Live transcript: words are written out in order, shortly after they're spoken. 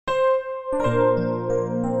Your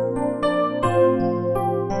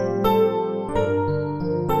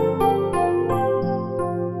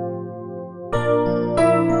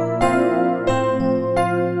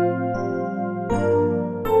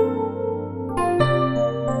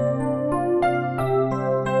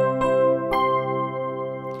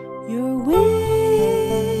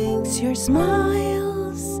wings, your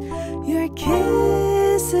smiles, your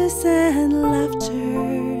kisses and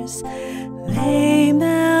laughters, they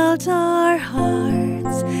melt our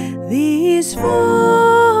hearts. These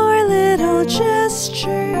four little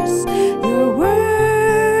gestures, your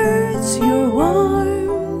words, your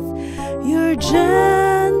warmth, your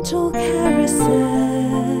gentle caresses,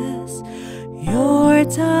 your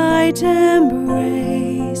tight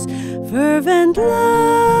embrace, fervent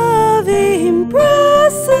love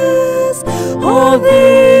embraces. All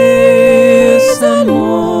this and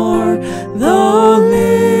more, though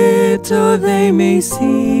little they may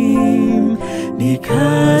seem,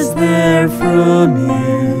 because they're from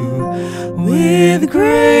you, with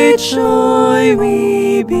great joy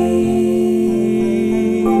we beam.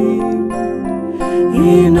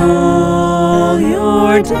 In all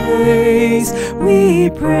your days we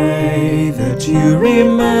pray that you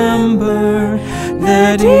remember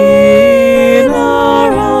that in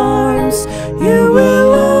our arms you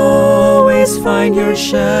will always find your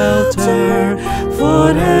shelter.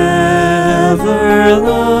 Forever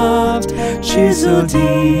loved, chiseled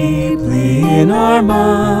deeply in our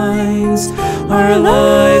minds, our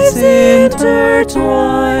lives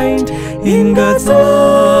intertwined in God's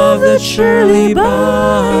love that surely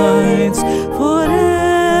binds.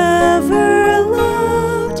 Forever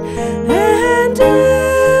loved and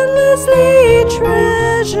endlessly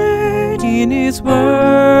treasured in His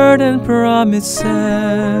word and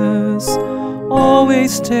promises,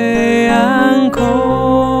 always stay anchored.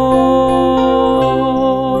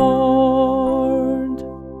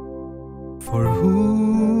 For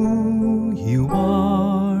who you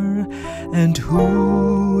are and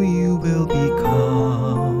who you will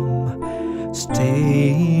become,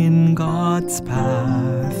 stay in God's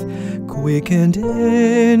path, quickened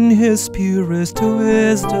in His purest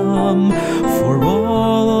wisdom. For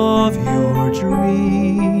all of your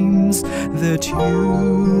dreams that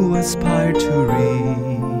you aspire to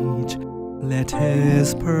reach, let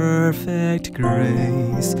His perfect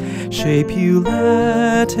grace shape you,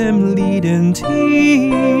 let Him lead and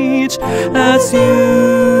teach. As you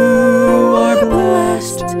are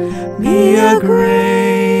blessed, be a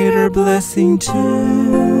greater blessing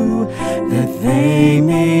too, that they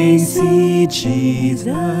may see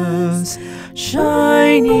Jesus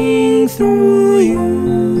shining through you.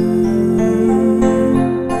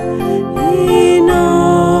 In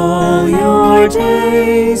all your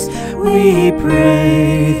days we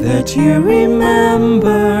pray that you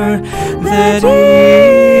remember that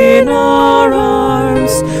in our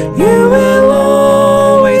arms you will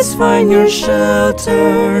always find your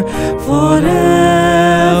shelter. Forever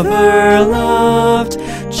loved,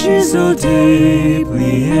 chiseled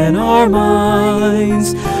deeply in our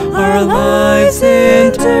minds, our lives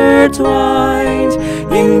intertwined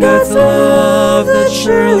in God's love that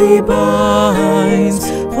surely binds.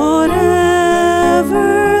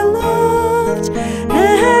 Forever loved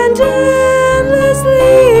and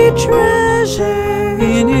endlessly treasured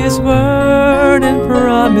in His word and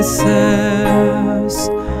promises,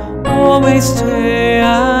 always stay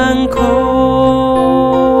anchored.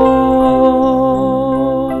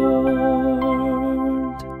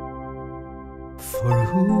 For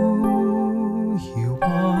who you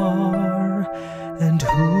are and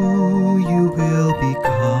who you will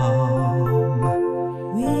become,